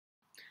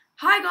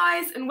Hi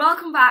guys and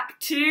welcome back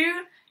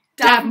to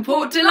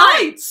Davenport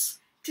Delights!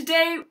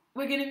 Today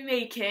we're going to be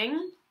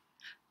making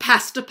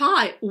pasta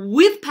pie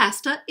with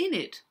pasta in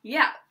it.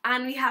 Yeah,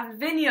 and we have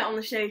Vinia on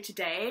the show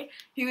today,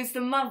 who is the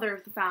mother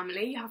of the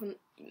family. You have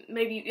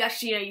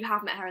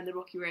met her in the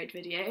Rocky Road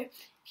video.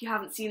 If you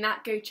haven't seen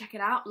that, go check it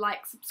out.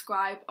 Like,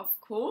 subscribe, of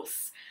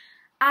course.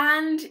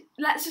 And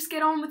let's just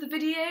get on with the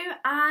video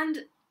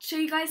and show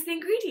you guys the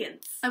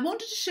ingredients. I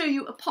wanted to show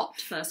you a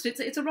pot first.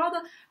 It's a rather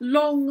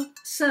long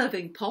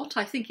serving pot.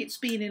 I think it's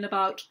been in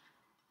about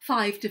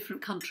 5 different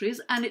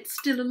countries and it's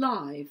still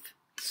alive.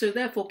 So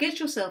therefore get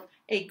yourself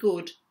a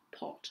good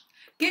pot.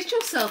 Get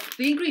yourself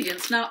the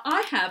ingredients. Now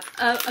I have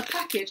a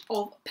packet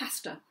of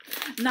pasta.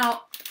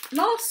 Now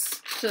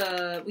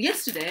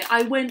yesterday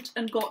I went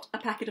and got a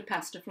packet of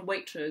pasta from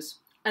Waitrose.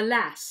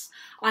 Alas,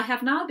 I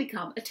have now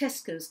become a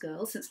Tesco's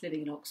girl since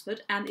living in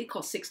Oxford, and it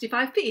costs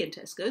 65p in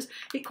Tesco's.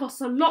 It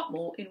costs a lot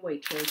more in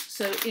Waitrose,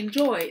 so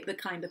enjoy the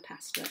kind of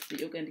pasta that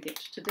you're going to get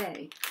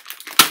today.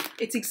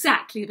 It's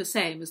exactly the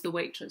same as the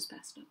Waitrose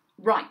pasta.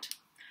 Right,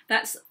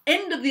 that's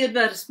end of the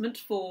advertisement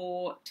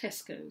for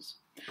Tesco's.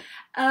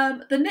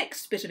 The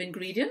next bit of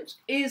ingredient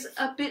is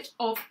a bit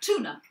of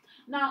tuna.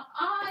 Now,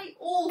 I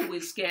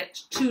always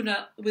get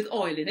tuna with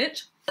oil in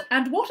it,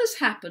 and what has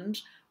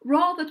happened,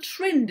 rather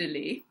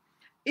trendily,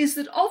 is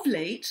that of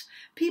late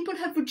people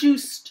have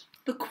reduced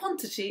the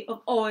quantity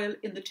of oil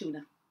in the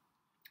tuna,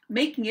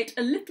 making it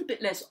a little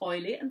bit less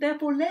oily and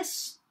therefore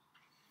less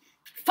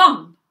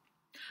fun.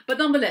 But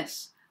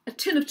nonetheless, a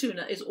tin of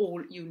tuna is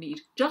all you need,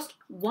 just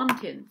one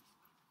tin.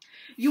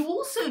 You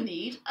also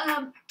need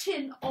a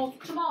tin of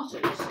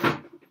tomatoes,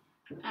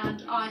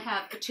 and I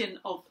have a tin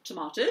of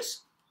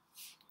tomatoes,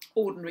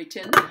 ordinary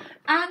tin,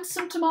 and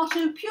some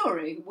tomato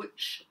puree,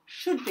 which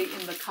should be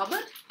in the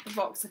cupboard. A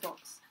box.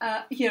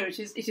 Here it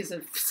is. It is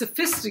a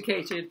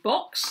sophisticated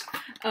box.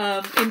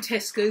 In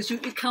Tesco's,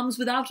 it comes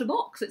without a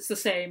box. It's the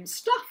same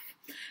stuff.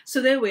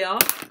 So there we are.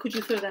 Could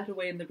you throw that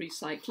away in the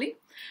recycling?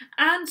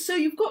 And so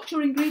you've got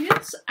your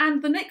ingredients,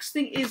 and the next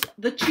thing is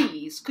the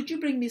cheese. Could you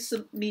bring me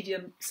some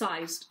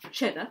medium-sized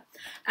cheddar,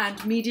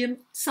 and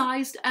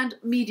medium-sized and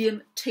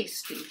medium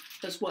tasty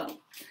as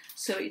well?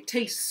 So it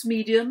tastes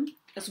medium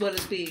as well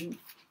as being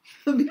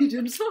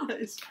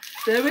medium-sized.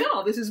 There we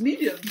are. This is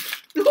medium.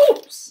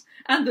 Oops!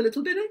 And a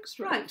little bit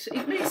extra. Right,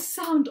 it may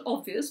sound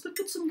obvious, but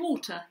put some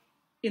water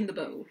in the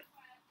bowl.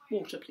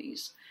 Water,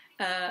 please.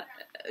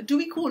 Do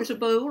we call it a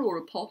bowl or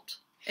a pot?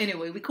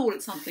 Anyway, we call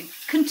it something.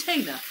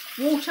 Container.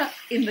 Water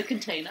in the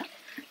container.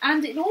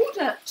 And in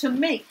order to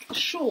make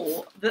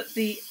sure that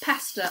the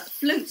pasta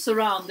floats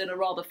around in a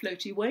rather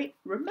floaty way,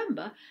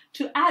 remember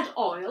to add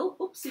oil.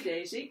 Oopsie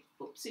daisy,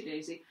 oopsie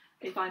daisy.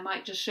 If I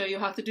might just show you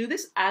how to do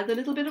this, add a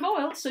little bit of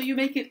oil so you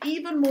make it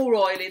even more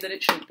oily than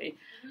it should be.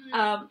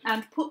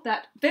 And put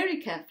that very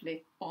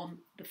carefully on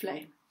the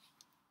flame.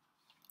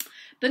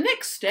 The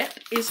next step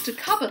is to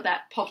cover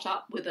that pot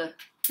up with a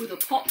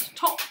pot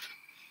top,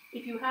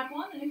 if you have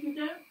one, and if you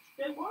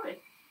don't worry.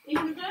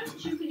 If you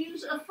don't, you can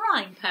use a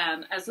frying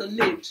pan as a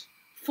lid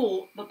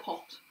for the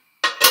pot.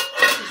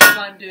 This is what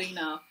I'm doing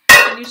now.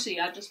 Can you see,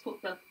 I just put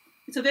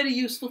it's a very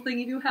useful thing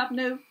if you have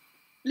no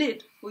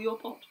lid for your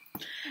pot.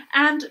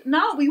 And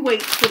now we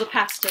wait for the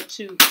pasta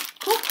to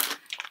cook,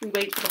 we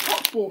wait for the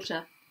hot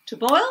water to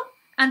boil,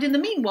 and in the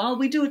meanwhile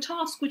we do a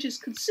task which is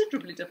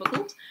considerably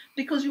difficult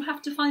because you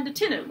have to find a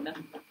tin opener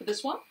for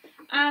this one.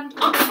 And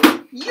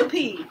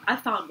yippee, I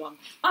found one.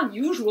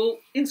 Unusual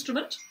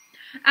instrument,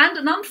 and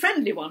an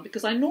unfriendly one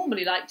because I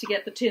normally like to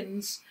get the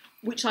tins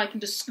which I can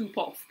just scoop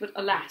off, but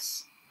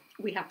alas,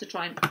 we have to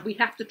try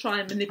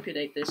and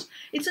manipulate this.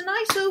 It's a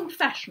nice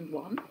old-fashioned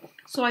one,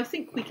 so I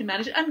think we can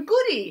manage it. And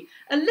goody,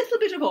 a little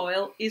bit of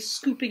oil is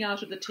scooping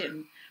out of the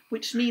tin,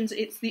 which means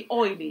it's the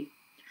oily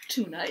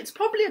tuna. It's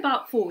probably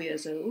about 4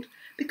 years old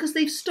because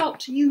they've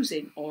stopped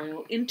using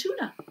oil in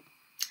tuna.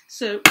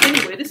 So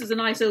anyway, this is a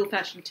nice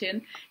old-fashioned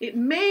tin. It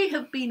may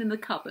have been in the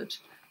cupboard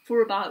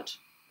for about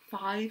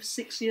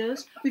 5-6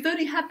 years. We've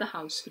only had the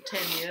house for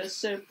 10 years,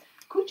 so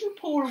could you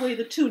pour away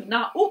the tuna?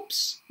 Now,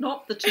 oops,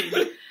 not the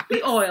tuna,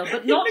 the oil,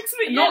 but not... It looks a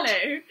bit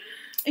yellow.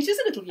 It is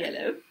a little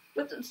yellow,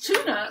 but the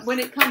tuna, when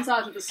it comes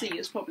out of the sea,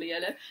 is probably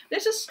yellow.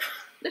 Let us,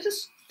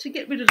 to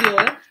get rid of the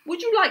oil,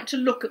 would you like to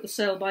look at the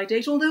sell-by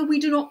date? Although we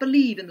do not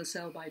believe in the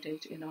sell-by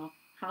date in our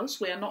house,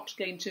 we are not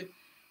going to...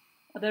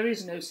 There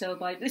is no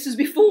sell-by... This is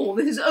before,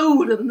 this is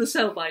older than the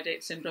sell-by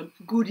date syndrome.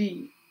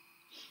 Goody.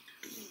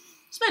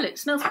 Smell it,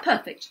 smells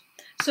perfect.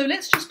 So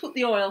let's just put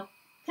the oil,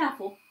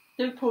 careful,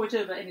 don't pour it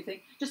over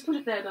anything. Just put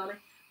it there, darling.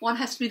 One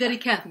has to be very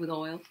careful with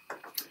oil.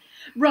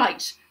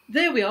 Right,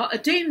 there we are, a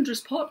dangerous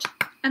pot.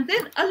 And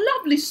then a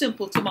lovely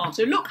simple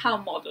tomato. Look how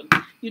modern.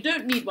 You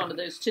don't need one of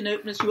those tin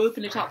openers. You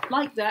open it up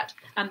like that,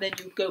 and then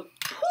you go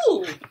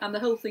pull, and the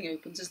whole thing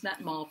opens. Isn't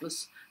that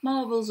marvellous?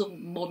 Marvels of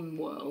modern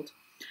world.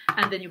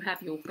 And then you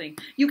have your thing.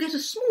 You get a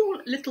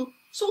small little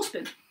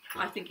saucepan,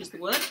 I think is the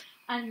word,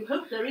 and you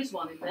hope there is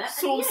one in there.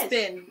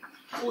 Saucepan.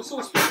 Yes, or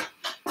saucepan.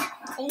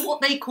 Or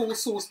what they call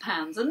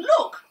saucepans. And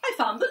look, I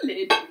found the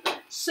lid.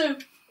 So,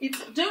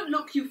 don't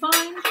look, you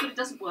find, but it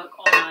doesn't work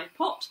on my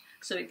pot.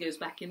 So it goes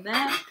back in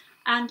there.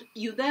 And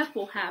you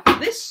therefore have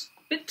this,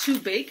 bit too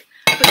big,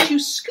 but you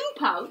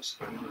scoop out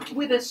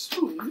with a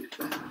spoon,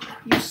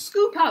 you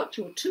scoop out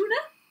your tuna,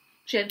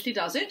 gently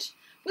does it,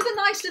 with a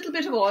nice little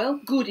bit of oil,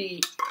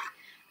 goody.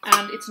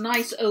 And it's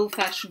nice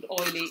old-fashioned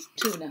oily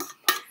tuna.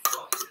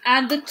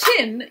 And the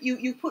tin,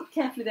 you put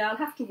carefully there, I'll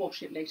have to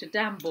wash it later,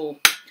 damn ball,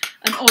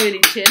 an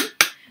oily tin.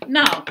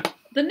 Now,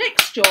 the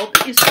next job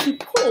is to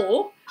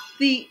pour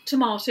the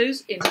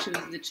tomatoes into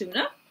the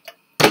tuna.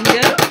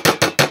 Bingo.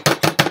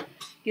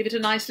 Give it a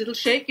nice little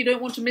shake. You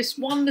don't want to miss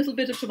one little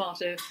bit of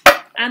tomato.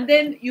 And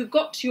then you've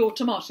got your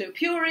tomato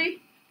puree,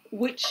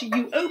 which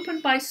you open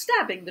by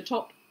stabbing the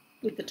top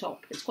with the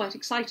top. It's quite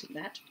exciting,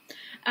 that.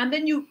 And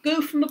then you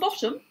go from the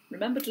bottom.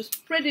 Remember to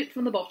spread it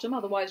from the bottom,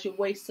 otherwise you'll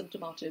waste some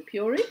tomato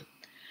puree.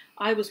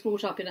 I was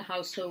brought up in a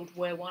household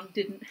where one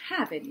didn't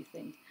have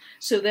anything.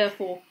 So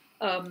therefore,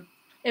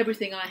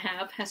 everything I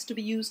have has to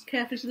be used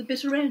carefully to the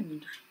bitter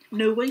end.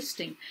 No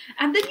wasting.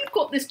 And then you've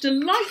got this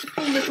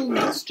delightful little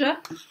mixture,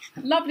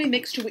 lovely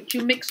mixture which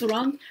you mix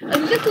around. A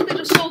little bit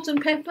of salt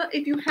and pepper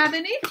if you have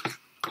any.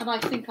 And I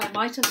think I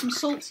might have some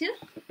salt here.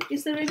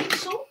 Is there any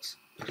salt?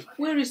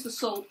 Where is the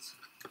salt?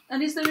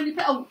 And is there any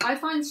pepper? Oh, I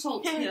find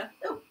salt here.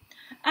 Oh.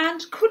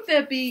 And could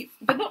there be,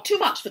 but not too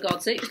much for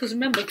God's sake, because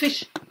remember,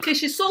 fish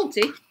is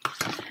salty.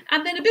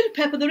 And then a bit of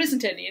pepper, there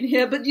isn't any in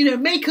here, but you know,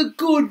 make a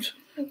good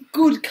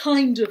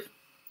kind of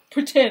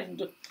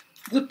pretend.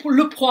 Le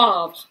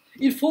poivre.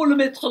 Il faut le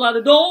mettre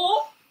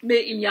là-dedans,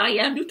 mais il n'y a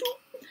rien du tout.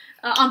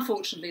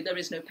 Unfortunately, there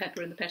is no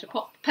pepper in the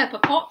pepper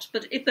pot,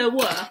 but if there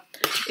were,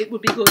 it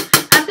would be good.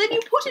 And then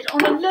you put it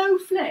on a low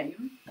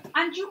flame,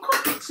 and you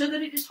cook it so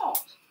that it is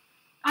hot.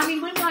 I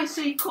mean, when I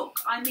say cook,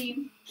 I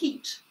mean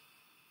heat.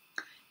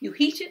 You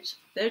heat it,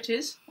 there it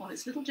is, on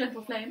its little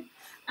gentle flame,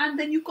 and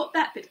then you've got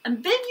that bit.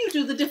 And then you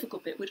do the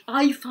difficult bit, which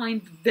I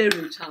find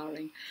very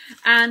tiring,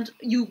 and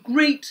you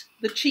grate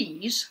the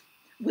cheese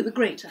with a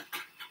grater.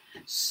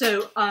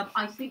 So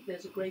I think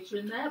there's a grater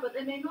in there, but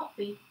there may not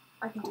be.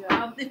 I can do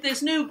that. If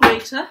there's no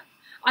grater,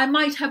 I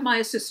might have my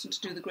assistant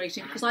do the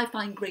grating, because I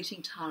find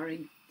grating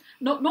tiring.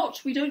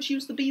 We don't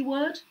use the B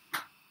word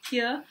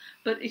here,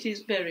 but it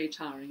is very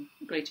tiring,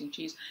 grating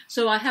cheese.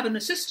 So I have an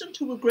assistant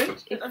who will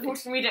grate.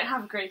 Unfortunately, we don't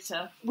have a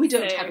grater. We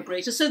don't have a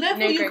grater, so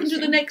therefore you can do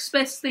the next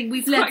best thing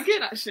we've left. Quite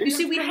good, actually. You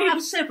see, we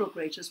have several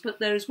graters, but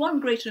there is one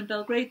grater in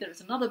Belgrade, there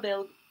is another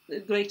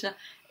grater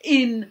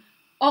in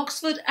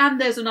Oxford, and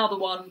there's another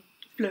one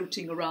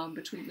floating around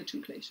between the two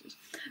places.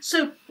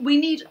 So we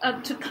need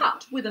to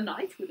cut with a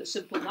knife, with a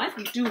simple knife.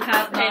 We do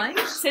have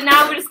knives. So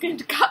now we're just going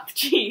to cut the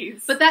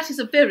cheese. But that is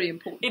a very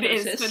important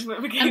process. It is,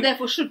 but and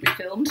therefore should be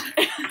filmed.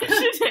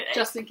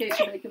 Just in case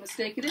you make a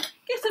mistake in it.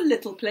 Get a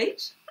little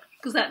plate,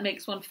 because that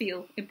makes one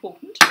feel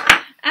important.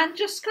 And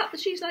just cut the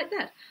cheese like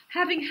that.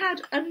 Having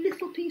had a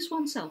little piece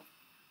oneself.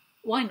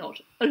 Why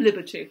not? A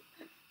liberty.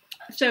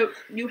 So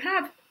you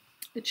have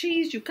the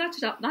cheese, you cut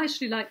it up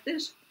nicely like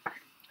this.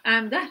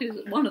 And that is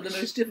one of the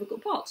most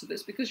difficult parts of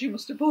this, because you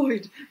must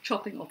avoid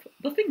chopping off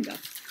the finger.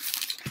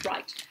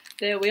 Right,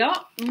 there we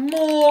are.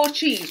 More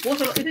cheese.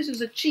 This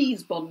is a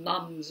cheese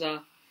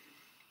bonanza.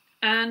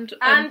 And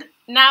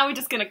now we're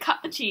just going to cut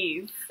the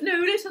cheese. No,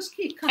 let us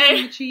keep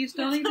cutting the cheese,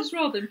 darling. It's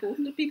rather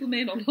important that people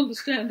may not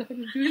understand how to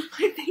do it.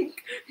 I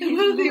think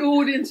the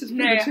audience is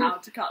know how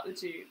to cut the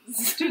cheese.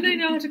 Do they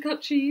know how to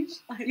cut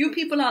cheese? You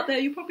people out there,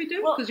 you probably do,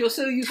 because you're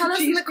so used to cheese tell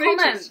us in the graters.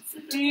 comments.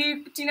 Do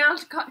you know how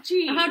to cut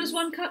cheese? How does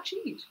one cut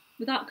cheese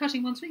without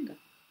cutting one's finger?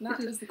 That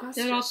is the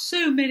question. There are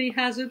so many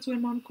hazards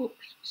when one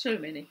cooks. So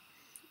many.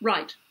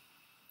 Right.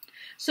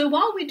 So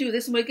while we do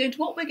this, and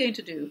what we're going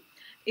to do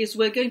is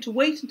we're going to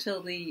wait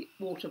until the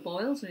water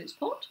boils in its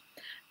pot,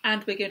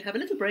 and we're going to have a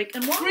little break.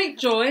 And what great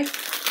joy!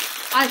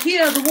 I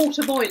hear the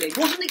water boiling.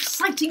 What an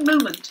exciting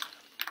moment!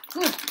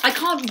 Good. I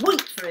can't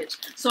wait for it.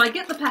 So I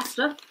get the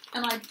pasta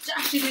and I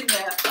dash it in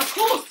there. Of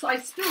course, I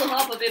spill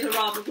half of it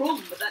around the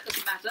room, but that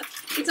doesn't matter.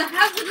 It's a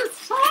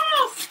hazardous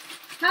task.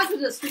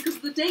 Hazardous because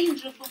of the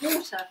danger of the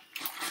water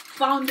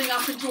bounding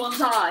up into one's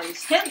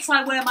eyes. Hence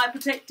I wear my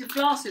protective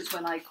glasses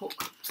when I cook,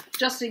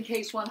 just in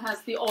case one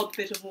has the odd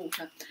bit of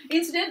water.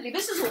 Incidentally,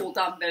 this is all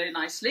done very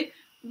nicely.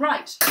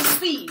 Right,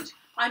 speed.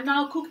 I'm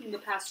now cooking the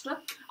pasta.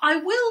 I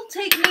will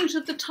take note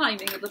of the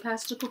timing of the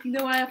pasta cooking,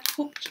 though I have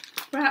cooked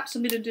perhaps a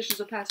million dishes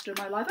of pasta in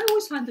my life. I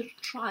always find that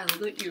a trial,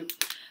 don't you?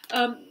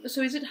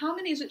 So how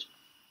many is it?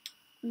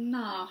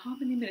 Now, how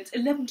many minutes?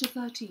 11 to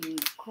 13,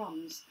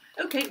 crumbs.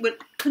 Okay, well,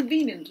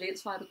 conveniently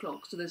it's 5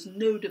 o'clock, so there's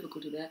no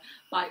difficulty there.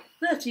 By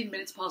 13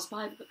 minutes past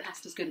 5, the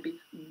pasta's going to be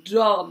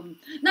done.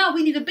 Now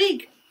we need a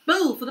big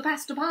bowl for the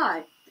pasta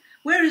pie.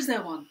 Where is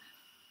there one?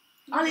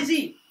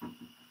 Allez-y.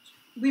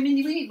 We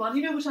need one.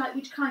 You know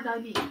which kind I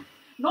mean.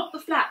 Not the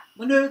flat.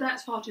 Well, no,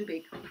 that's far too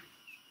big.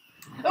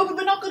 Oh, but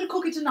we're not going to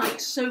cook it tonight,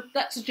 so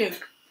that's a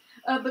joke.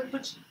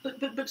 But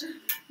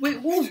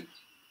wait, whoa.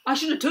 I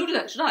should have told you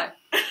that, should I?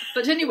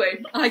 But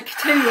anyway, I can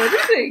tell you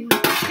everything.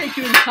 Take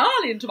you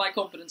entirely into my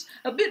confidence.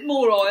 A bit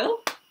more oil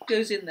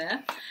goes in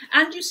there.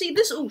 And you see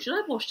this, should I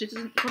have washed it? It's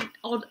an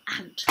odd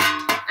ant.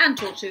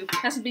 ant or two.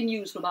 Hasn't been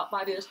used for about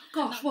 5 years.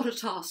 Gosh, what a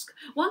task.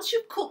 Once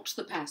you've cooked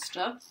the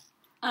pasta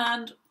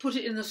and put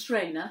it in the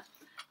strainer,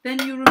 then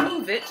you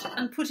remove it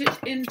and put it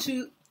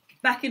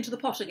back into the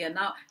pot again.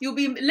 Now, you'll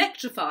be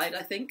electrified,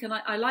 I think, and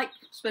I like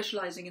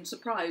specialising in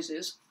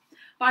surprises,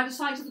 by the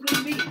size of the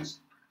green beans.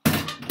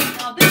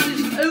 Now, this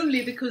is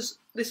only because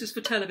this is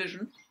for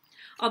television.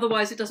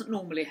 Otherwise, it doesn't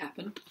normally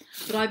happen.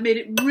 But I've made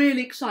it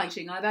really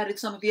exciting. I've added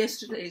some of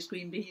yesterday's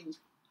green beans.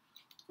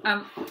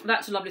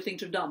 That's a lovely thing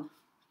to have done.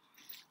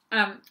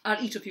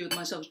 I'll eat a few of them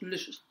myself. It's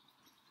delicious.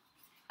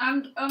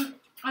 And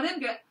I then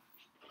get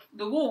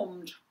the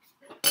warmed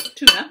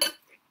tuna.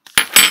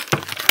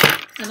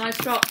 And I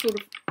start sort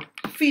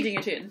of feeding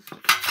it in.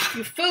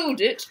 You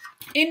fold it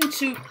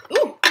into...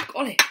 Oh,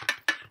 golly.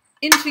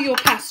 Into your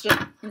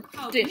pasta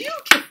dish.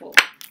 Beautiful.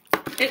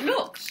 It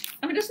looks.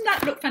 I mean, doesn't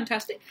that look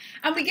fantastic?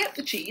 And we get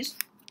the cheese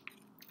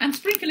and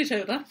sprinkle it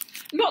over.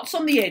 Lots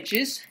on the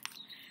edges.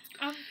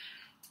 I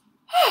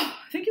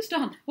think it's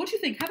done. What do you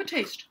think? Have a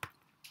taste.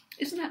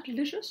 Isn't that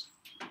delicious?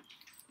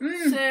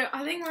 So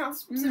I think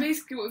that's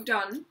basically what we've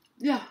done.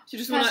 Yeah. So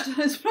just Pasta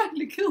has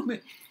practically killed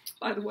me,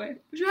 by the way.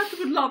 But you have to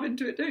put love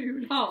into it, don't you?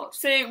 And heart.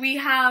 So we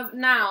have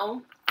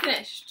now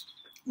finished.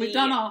 We've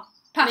done our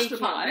pasta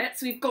pie.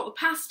 So we've got the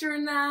pasta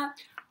in there,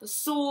 the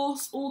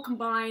sauce, all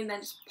combined,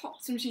 then just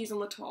pop some cheese on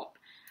the top.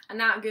 And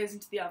now it goes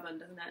into the oven,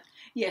 doesn't it?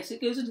 Yes, it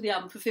goes into the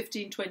oven for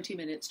 15-20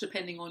 minutes,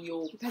 depending on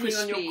your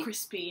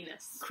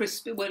crispiness.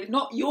 Crispy, well,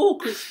 not your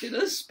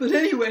crispiness, but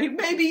anyway,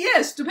 maybe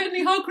yes,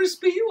 depending how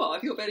crispy you are.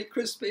 If you're very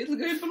crispy, it'll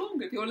go in for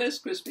longer. If you're less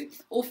crispy,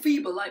 or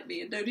feeble like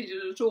me and don't eat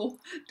it at all,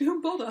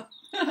 don't bother.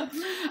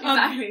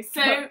 Exactly.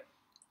 So,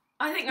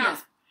 I think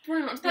that's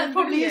pretty much that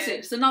probably is it.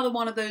 It's another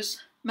one of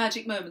those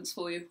magic moments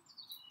for you.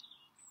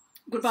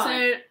 Goodbye.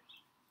 So,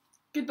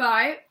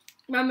 goodbye.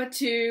 Remember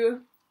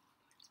to...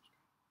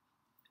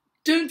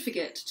 Don't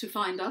forget to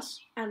find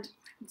us. And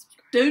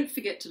don't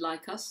forget to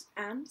like us.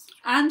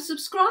 And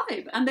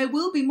subscribe. And there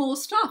will be more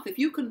stuff. If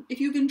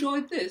you've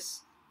enjoyed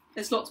this,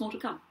 there's lots more to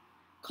come.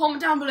 Comment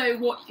down below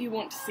what you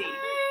want to see.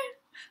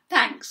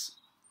 Thanks.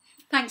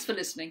 Thanks for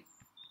listening.